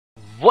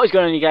What is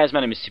going on, you guys? My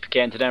name is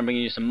Seapeekay, and today I'm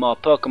bringing you some more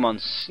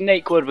Pokemon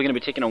Snakewood. We're going to be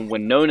taking on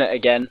Winona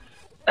again,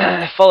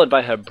 followed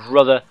by her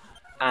brother,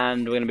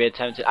 and we're going to be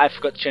attempting... I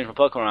forgot to change my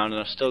Pokemon around, and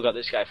I've still got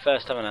this guy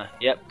first, haven't I?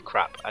 Yep,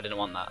 crap, I didn't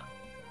want that.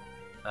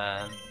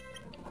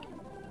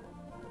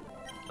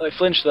 Oh, he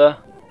flinched there.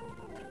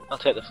 I'll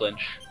take the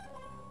flinch.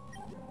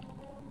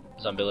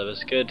 Zombie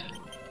liver's good.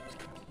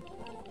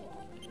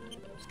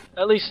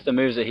 At least the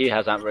moves that he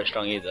has aren't very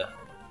strong either.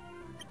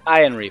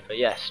 Iron Reaper,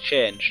 yes,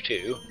 change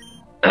to...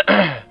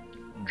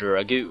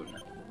 Dragoon.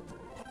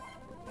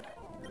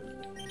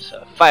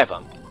 So, Fire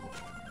Pump.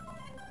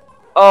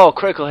 Oh,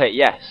 critical hit,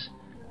 yes.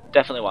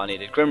 Definitely what I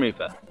needed. Grim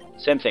Reaper.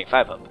 Same thing,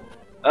 Fire Pump.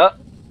 Oh.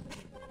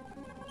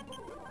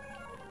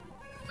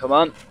 Come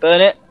on, burn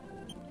it.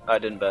 Oh, it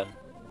didn't burn.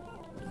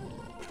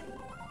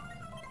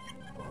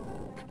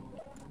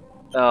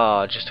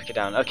 Oh, just took it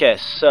down. Okay,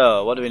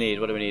 so, what do we need?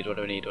 What do we need? What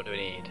do we need? What do we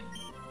need?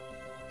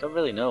 Don't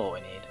really know what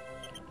we need.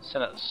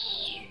 Send out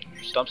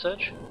Storm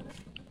Surge?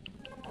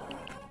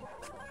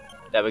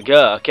 There we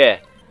go, okay.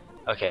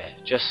 Okay,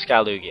 just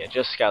Scalugia,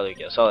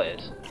 that's all it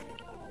is.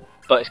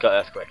 But it's got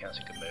Earthquake, and that's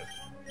a good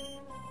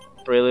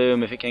move.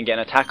 Breloom, if it can get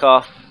an attack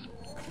off.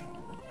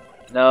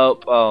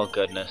 Nope, oh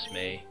goodness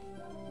me.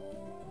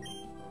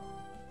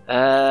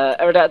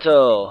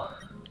 Aerodactyl.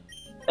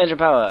 Engine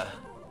power.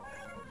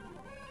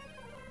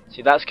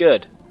 See, that's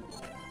good.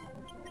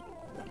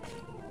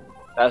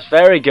 That's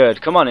very good,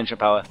 come on engine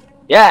power.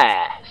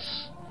 Yes!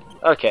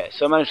 Okay,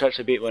 so I managed to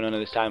actually beat Winona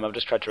this time. I've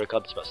just tried to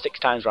record this about 6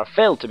 times where I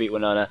failed to beat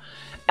Winona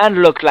and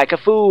looked like a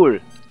fool.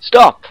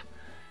 Stop!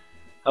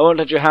 I won't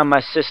let you harm my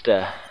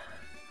sister.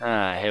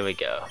 Ah, here we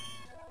go.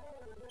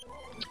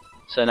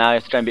 So now I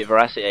have to try and beat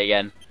Veracity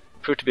again.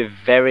 Proved to be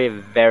very,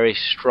 very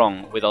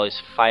strong with all his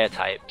fire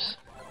types.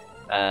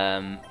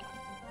 I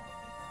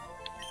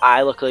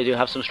luckily do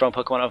have some strong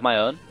Pokemon of my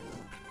own.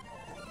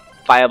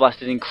 Fire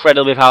Blast is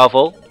incredibly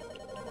powerful.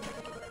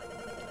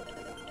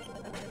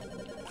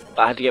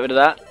 But I had to get rid of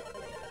that.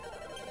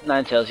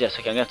 Ninetales, yes,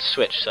 okay, I'm going to have to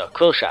switch, so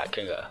Quillshark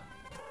can go.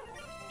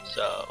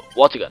 So,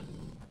 Water Gun.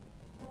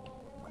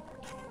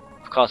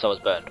 Of course I was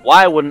burned.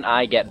 Why wouldn't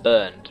I get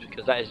burned?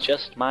 Because that is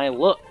just my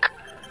luck.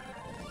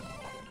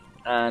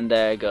 And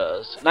there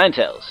goes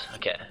Ninetales,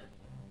 okay.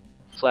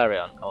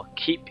 Flareon, I'll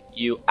keep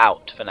you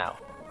out for now.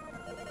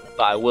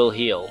 But I will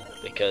heal,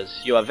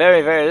 because you are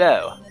very, very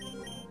low.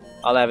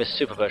 All I have is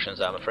Super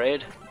Potions, I'm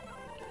afraid.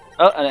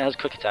 Oh, and it has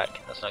Quick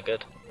Attack, that's not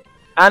good.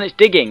 And it's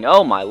digging,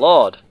 oh my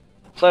lord.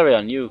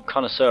 Flareon, you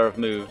connoisseur of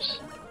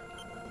moves.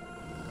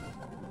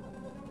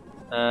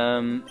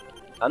 I'm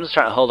just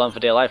trying to hold on for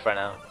dear life right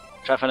now.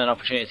 Try to find an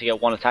opportunity to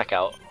get one attack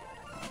out.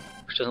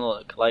 Which doesn't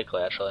look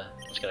likely, actually.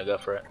 I'm just going to go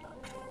for it.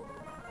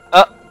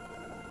 Oh!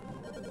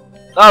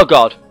 Oh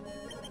god!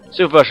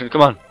 Super Potion,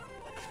 come on!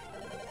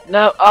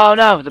 No! Oh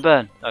no! The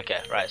burn!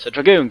 Okay, right, so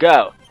Dragoon,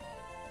 go!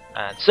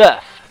 And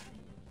Surf!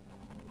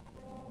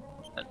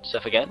 And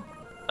Surf again?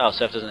 Oh,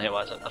 Surf doesn't hit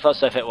while I thought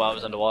Surf hit while I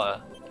was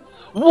underwater.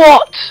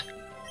 What?!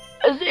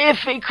 As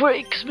if it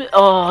crits me.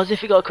 Oh, as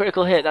if it got a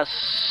critical hit. That's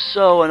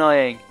so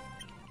annoying.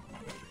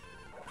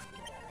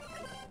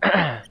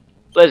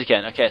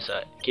 Blaziken. Okay,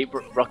 so keep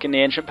rocking the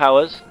ancient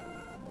powers.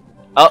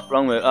 Oh,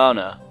 wrong move. Oh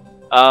no.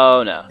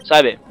 Oh no.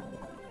 Psybeam.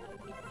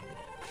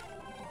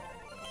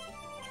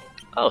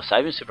 Oh,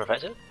 Psybeam's super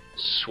effective.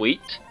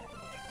 Sweet.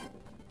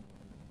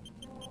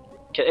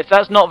 Okay, if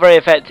that's not very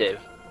effective,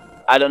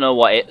 I don't know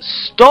what it.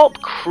 Stop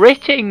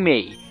critting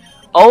me!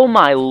 Oh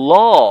my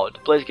lord!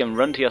 Blaziken,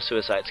 run to your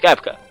suicide.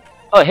 Skypica.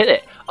 Oh, I hit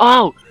it!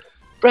 Oh!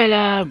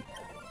 Breloom!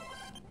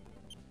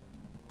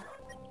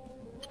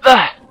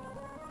 Ah!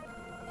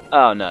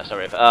 Oh no,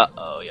 sorry.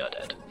 Oh, you're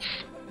dead.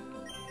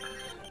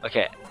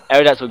 Okay,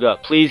 Aerodactyl go.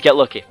 Please get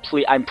lucky.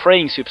 Please, I'm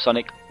praying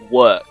Supersonic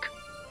work.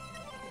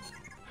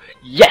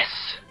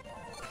 Yes!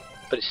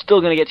 But it's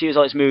still going to get to use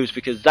all its moves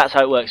because that's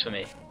how it works for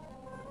me.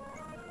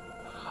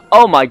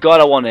 Oh my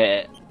god, I want to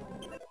hit it.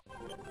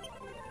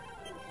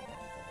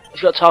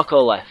 He's got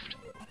Torkoal left.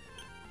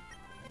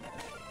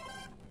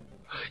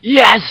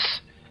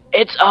 Yes!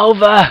 It's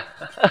over!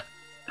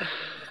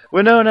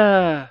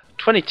 Winona!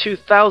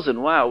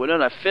 22,000, wow,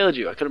 Winona, I failed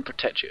you. I couldn't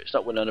protect you. It's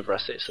not Winona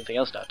Veracity, it's something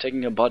else now,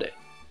 taking her body.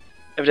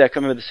 Every day I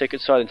come here with the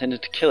sacred sword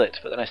intended to kill it,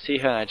 but then I see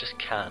her and I just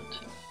can't.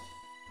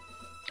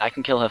 I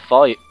can kill her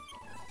for you.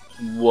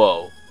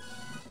 Whoa.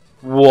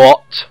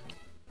 What?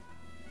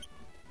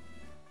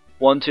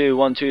 1-2,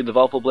 1-2, the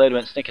Volpal Blade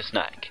went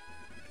Snickersnack.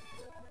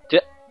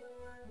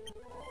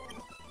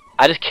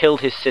 I just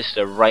killed his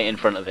sister right in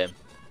front of him.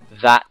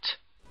 That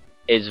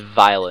is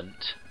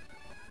violent.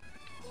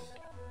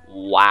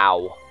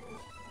 Wow.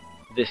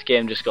 This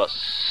game just got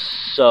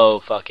so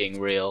fucking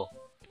real.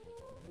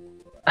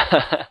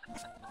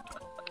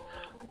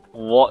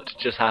 What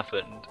just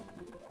happened?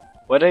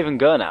 Where do I even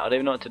go now? I don't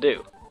even know what to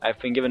do. I've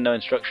been given no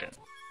instruction.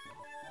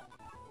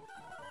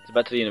 Is it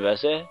back to the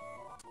university?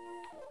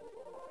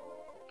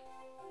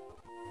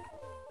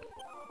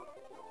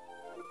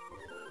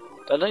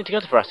 Do I don't need to go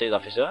to Veracity's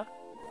office, do I?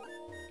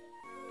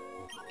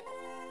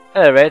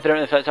 Hello, Wraith. I don't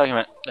know if I'm talking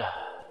about.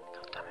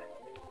 God damn it.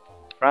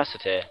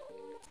 Veracity.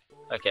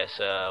 Okay,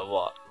 so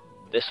what?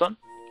 This one?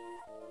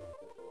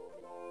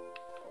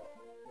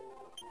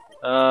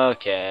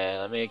 Okay,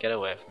 let me get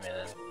away from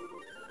here then.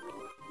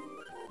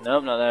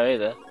 Nope, not there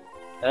either.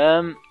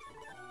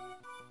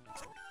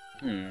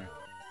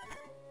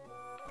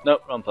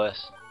 Nope, wrong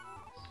place.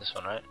 It's this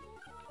one, right?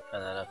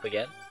 And then up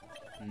again.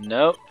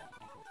 Nope.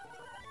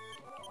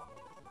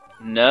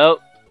 Nope.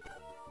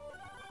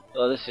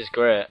 Oh, this is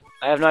great.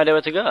 I have no idea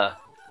where to go.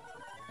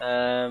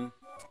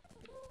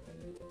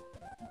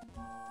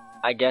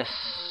 I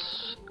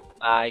guess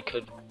I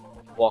could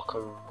walk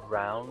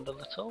around a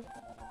little.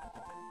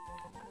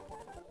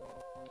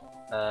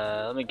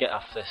 Let me get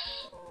off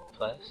this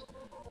place.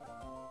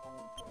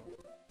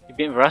 You've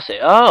been veracity.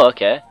 Oh,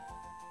 okay.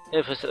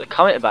 Here for the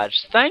comment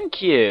badge.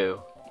 Thank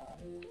you.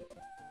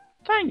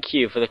 Thank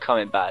you for the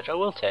comment badge. I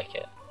will take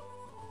it.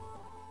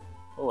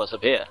 Oh, what's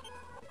up here?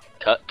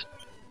 Cut.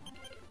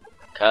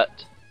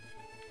 Cut.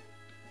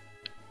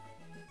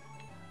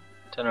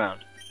 Turn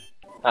around.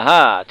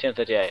 Aha!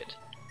 238.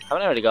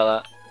 Haven't I already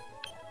got that?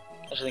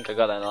 I actually think I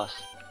got that in the last.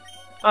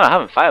 Oh, I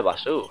haven't. Fire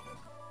Blast. Ooh.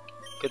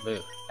 Good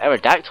move.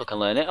 Aerodactyl can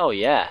learn it. Oh,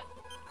 yeah.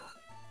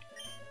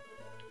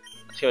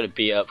 Let's go to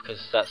beat up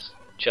because that's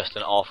just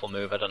an awful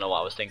move. I don't know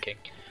what I was thinking.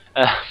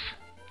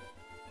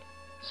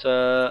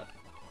 So,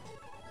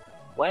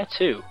 where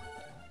to?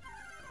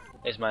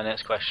 Is my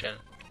next question.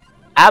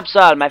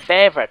 Absol, my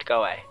favourite.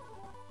 Go away.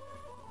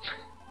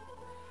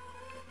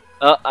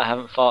 Oh, I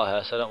haven't fought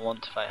her, so I don't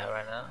want to fight her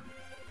right now.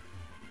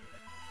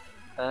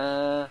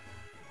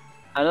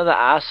 I know there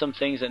are some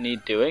things that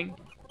need doing.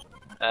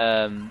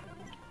 Like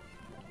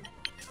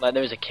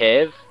there is a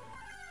cave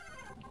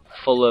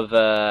full of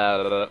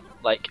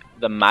like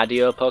the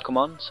Madio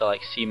Pokemon, so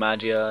like Sea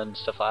Madio and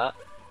stuff like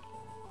that.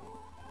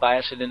 But I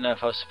actually didn't know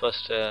if I was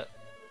supposed to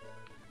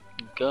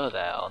go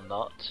there or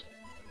not.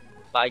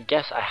 But I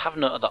guess I have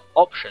no other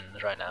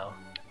options right now.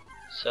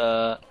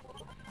 So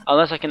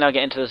unless I can now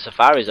get into the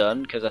Safari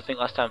Zone, because I think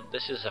last time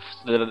this is a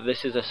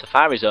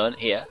Safari Zone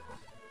here,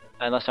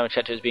 and last time I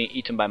checked it was being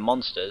eaten by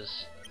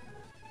monsters.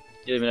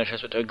 You leave me no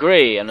choice but to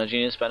agree. I'm no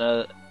genius, but I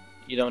know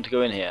you don't want to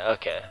go in here.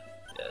 Okay.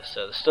 Yeah,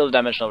 so there's still a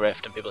dimensional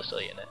rift and people are still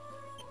eating it.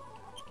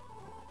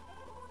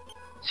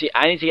 See,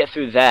 I need to get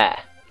through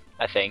there,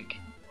 I think.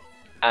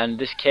 And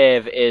this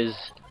cave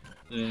is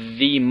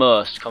the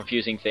most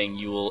confusing thing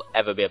you will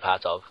ever be a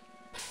part of.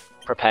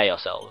 Prepare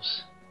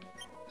yourselves.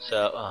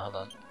 So, oh, hold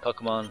on.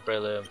 Pokemon,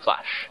 Breloom,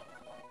 Flash.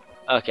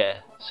 Okay,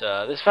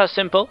 so this part's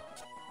simple.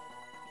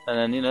 And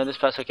then, you know, this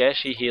part's okay.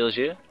 She heals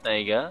you. There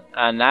you go.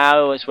 And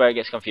now it's where it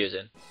gets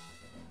confusing.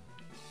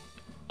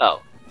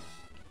 Oh.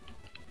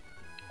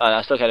 Oh, no,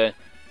 I still can't do it.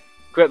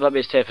 Great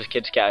Blackbeard's tape for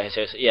kids to get out here,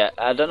 seriously. Yeah,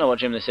 I don't know what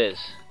gym this is,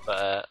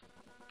 but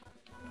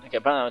okay,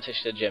 apparently I'm gonna take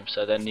you to the gym.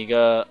 So then you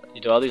go, you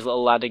do all these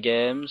little ladder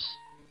games.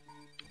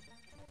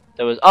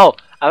 There was,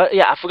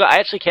 yeah, I forgot, I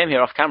actually came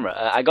here off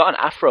camera. I got an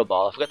Afro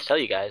Ball, I forgot to tell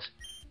you guys,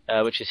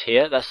 which is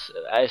here. That's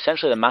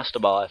essentially the Master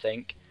Ball, I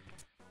think,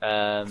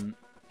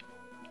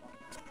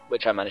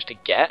 which I managed to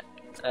get.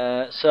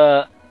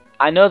 So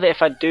I know that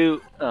if I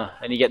do,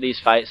 and you get these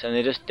fights, and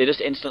they just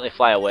instantly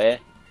fly away.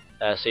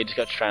 So you just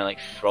got to try and like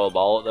throw a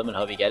ball at them and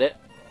hope you get it.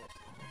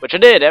 Which I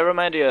did, Aero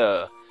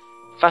Medio!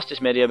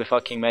 Fastest Medio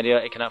before King Medio,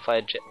 it cannot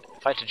fight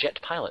a jet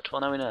pilot. Well,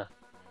 now we know.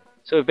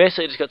 So we've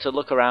basically just got to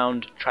look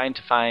around trying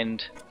to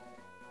find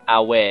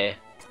our way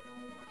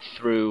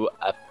through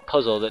a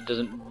puzzle that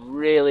doesn't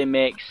really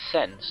make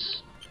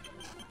sense.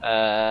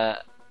 Or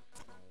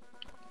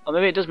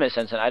maybe it does make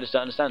sense and I just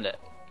don't understand it.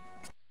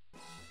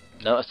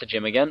 No, that's the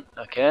gym again.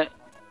 Okay.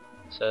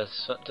 So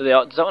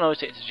does that one always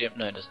take you to the gym?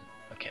 No, it doesn't.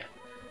 Okay.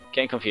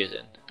 Getting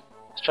confusing.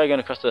 Let's try going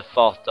across to the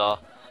fourth door.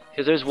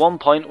 Because there's one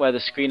point where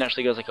the screen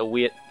actually goes like a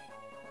weird...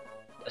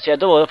 See, I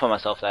doubled up on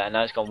myself there and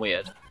now it's gone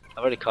weird. I've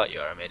already caught you,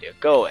 Aramedio.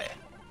 Go away.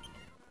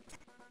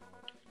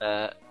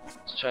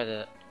 Let's try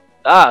the...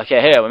 Ah,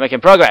 okay, here, we're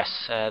making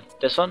progress.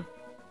 This one.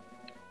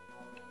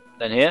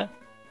 Then here.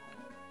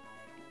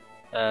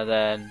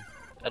 Then...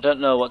 I don't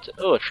know what to...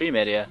 Oh, a tree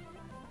media.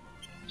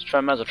 Let's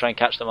try, might as well try and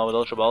catch them all with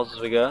Ultra Balls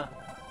as we go.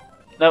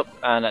 Nope,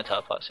 and that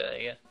teleports, so there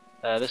you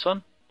go. This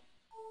one.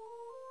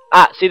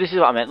 Ah, see, this is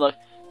what I meant. Look,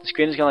 the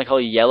screen is going like all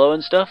yellow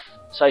and stuff.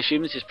 So I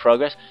assume this is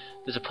progress.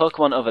 There's a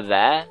Pokemon over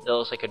there that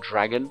looks like a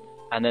dragon,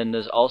 and then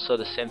there's also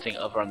the same thing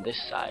over on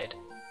this side.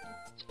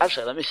 So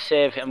actually, let me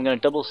save. I'm going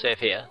to double save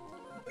here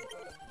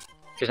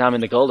because now I'm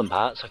in the golden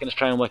part, so I can just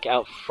try and work it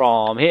out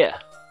from here.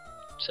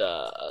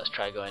 So let's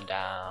try going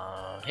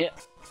down here.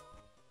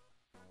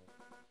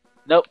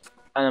 Nope.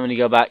 And then when you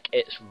go back,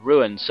 it's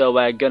ruined. So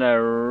we're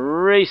gonna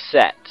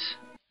reset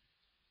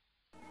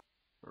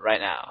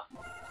right now.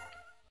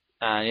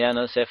 And yeah,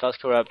 another save file's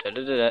corrupt.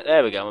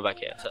 There we go, we're back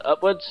here. So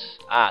upwards.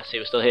 Ah, see,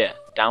 we're still here.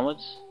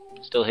 Downwards.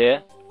 Still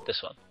here.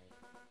 This one.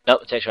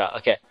 Nope, it takes you out.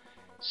 Okay.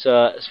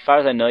 So as far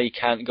as I know, you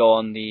can't go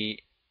on the...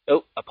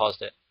 Oh, I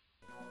paused it.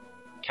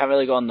 Can't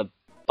really go on the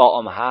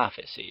bottom half,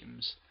 it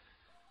seems.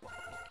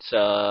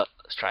 So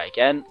let's try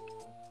again.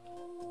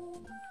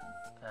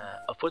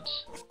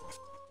 Upwards.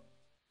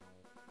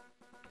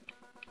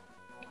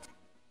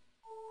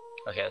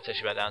 Okay, that takes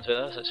you back down to it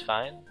though, so it's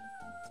fine.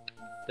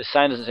 The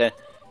sign doesn't say...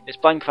 It's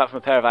blank apart from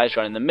a pair of eyes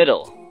drawn in the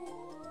middle.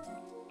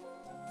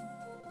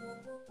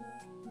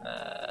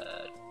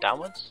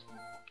 Downwards?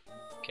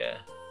 Okay.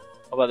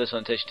 What about this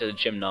one? It takes you to the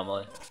gym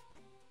normally.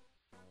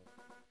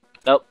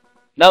 Nope.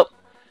 Nope.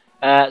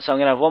 So I'm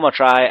going to have one more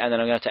try, and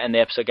then I'm going to have to end the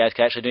episode, guys,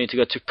 because I actually do need to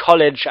go to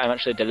college. I'm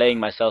actually delaying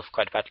myself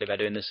quite badly by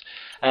doing this.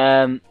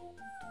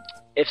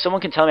 If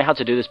someone can tell me how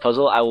to do this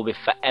puzzle, I will be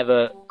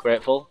forever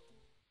grateful.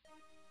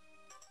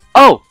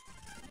 Oh!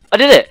 I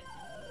did it!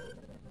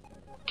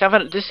 Can't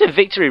find it. This is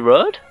Victory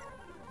Road?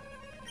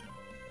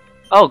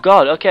 Oh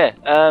god, okay.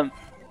 I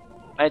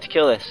need to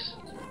kill this.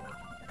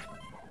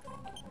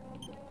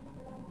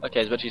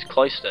 Okay, but she's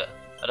Cloister.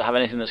 I don't have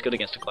anything that's good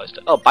against a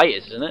Cloister. Oh, Bite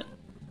is, isn't it?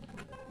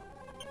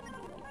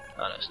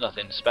 Oh no, it's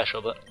nothing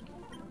special, but...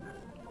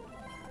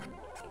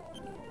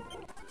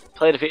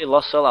 Player defeated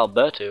Lost Soul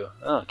Alberto.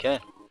 Oh, okay.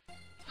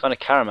 Found a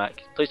Karamak.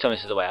 Please tell me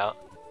this is the way out.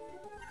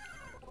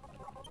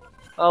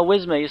 Oh,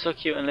 Wizma, you're so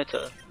cute and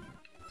little.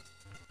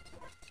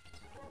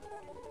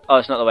 Oh,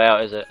 it's not the way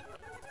out, is it?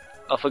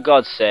 Oh, for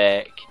God's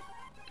sake.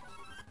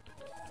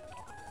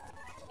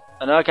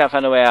 I know I can't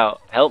find a way out.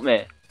 Help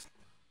me.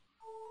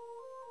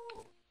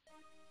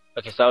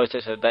 Okay, so that always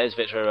takes that is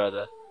Victory Road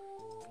there.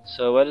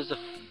 So where does the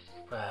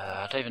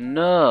I don't even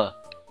know.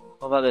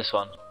 What about this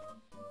one?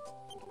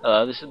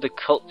 Hello, this is the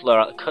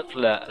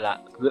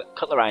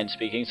Cutlerine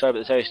speaking. Sorry, but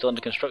this area is still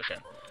under construction.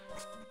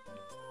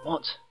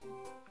 What?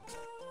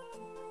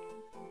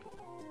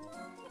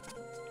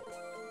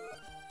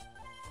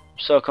 I'm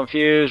so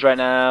confused right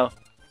now.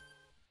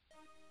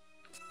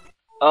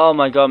 Oh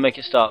my god, make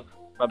it stop.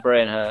 My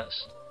brain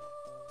hurts.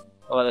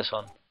 What about this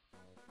one?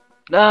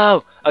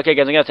 No! Okay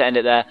guys, I'm going to have to end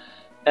it there.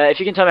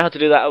 If you can tell me how to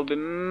do that, I would be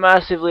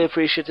massively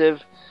appreciative.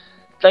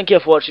 Thank you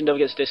for watching, don't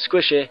forget to stay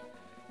squishy,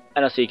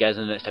 and I'll see you guys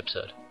in the next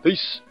episode.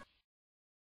 Peace!